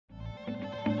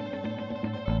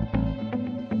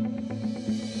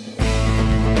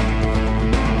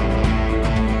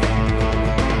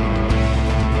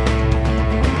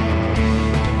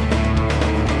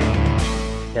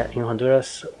in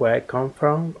Honduras, where I come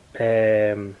from,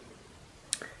 during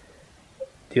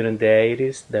the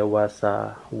 80s there was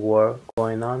a war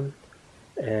going on,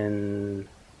 and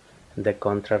the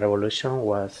Contra-Revolution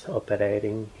was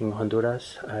operating in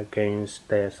Honduras against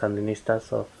the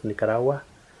Sandinistas of Nicaragua.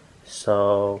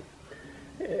 So,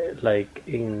 like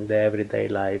in the everyday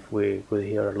life, we could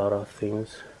hear a lot of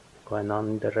things going on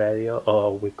in the radio,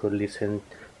 or we could listen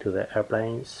to the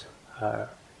airplanes,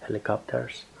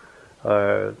 helicopters,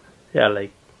 or yeah,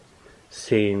 like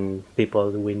seeing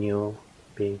people we knew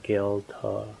being killed,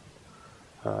 or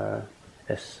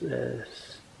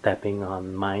stepping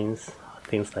on mines,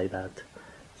 things like that.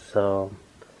 So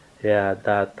yeah,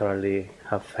 that really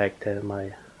affected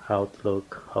my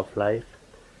outlook of life,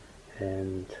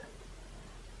 and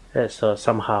yeah, so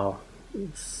somehow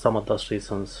some of those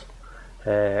reasons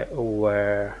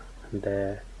were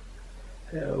the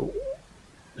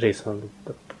reason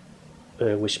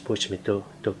which pushed me to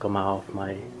come out of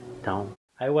my town.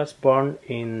 I was born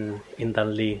in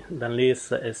Danlí. Danlí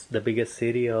is the biggest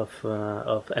city of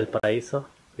El Paraíso,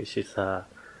 which is a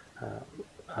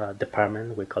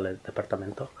department. We call it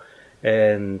departamento,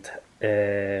 and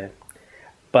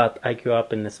but I grew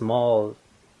up in a small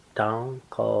town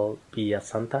called Villa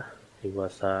Santa. It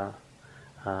was a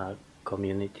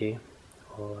community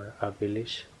or a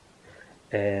village,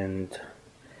 and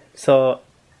so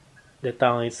the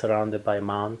town is surrounded by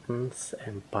mountains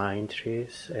and pine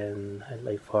trees and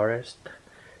like forest.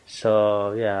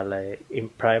 So yeah, like in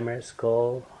primary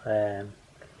school, I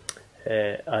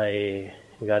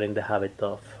got in the habit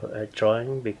of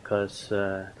drawing because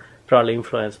probably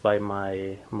influenced by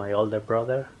my older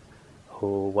brother,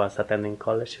 who was attending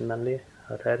college in Danlí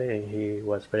already, and he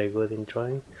was very good in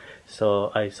drawing.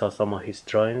 So I saw some of his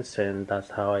drawings, and that's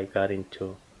how I got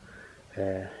into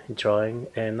drawing.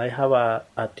 And I have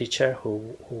a teacher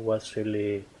who was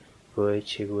really good.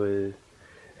 She would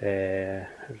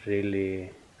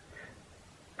really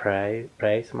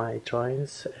praise my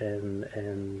drawings,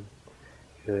 and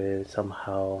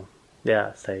somehow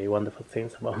say wonderful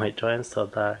things about my drawings, so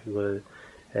that would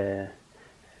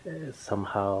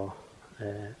somehow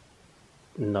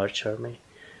nurture me.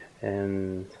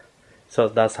 And so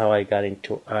that's how I got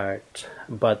into art.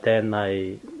 But then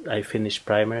I finished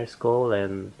primary school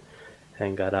and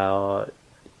got out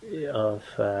of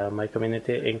my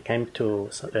community and came to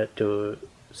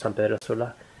San Pedro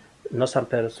Sula. Not San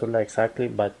Pedro Sula exactly,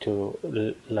 but to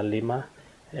La Lima,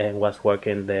 and was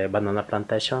working the banana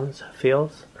plantations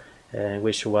fields,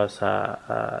 which was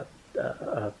a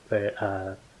very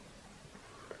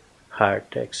hard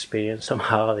experience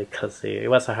somehow, because it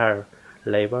was a hard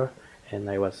labor, and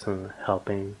I was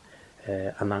helping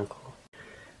an uncle,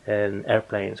 and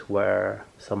airplanes were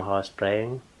somehow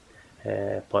spraying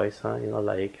poison,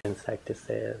 like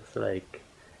insecticides,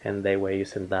 and they were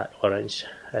using that orange,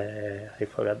 I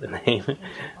forgot the name,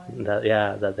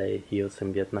 that they use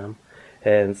in Vietnam.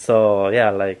 And so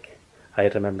I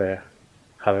remember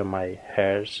having my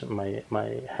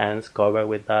hands covered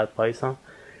with that poison,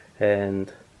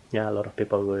 and a lot of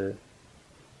people will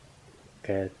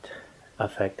get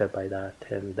affected by that,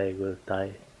 and they will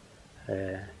die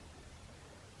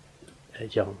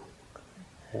young.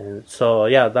 And so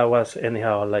that was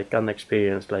anyhow an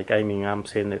experience. I'm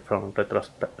seeing it from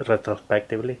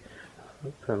retrospectively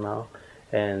from now,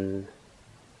 and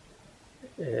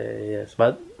yes.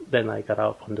 But then I got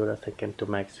out of Honduras, I came to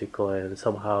Mexico, and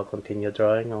somehow continued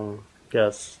drawing on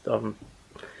just on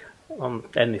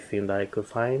anything that I could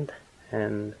find,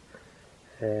 and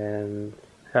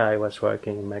I was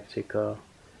working in Mexico,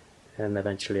 and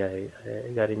eventually I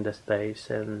got in the States,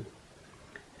 and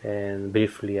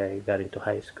briefly I got into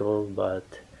high school,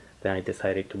 but then I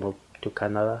decided to move to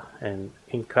Canada, and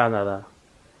in Canada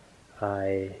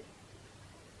I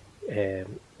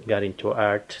got into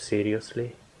art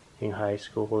seriously in high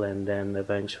school, and then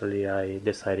eventually I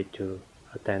decided to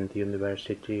attend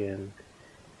university and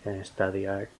study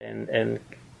art. And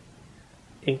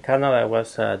in Canada it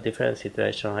was a different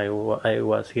situation. I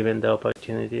was given the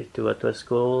opportunity to go to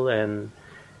school and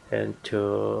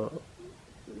to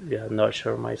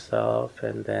nurture myself,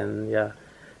 and then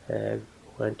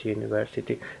went to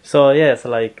university. So yes,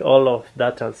 all of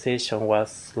that transition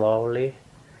was slowly,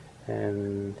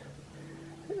 and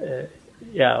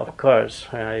of course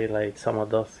I some of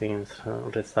those things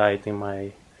reside in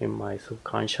my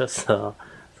subconscious, so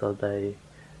they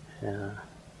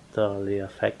totally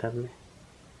affected me.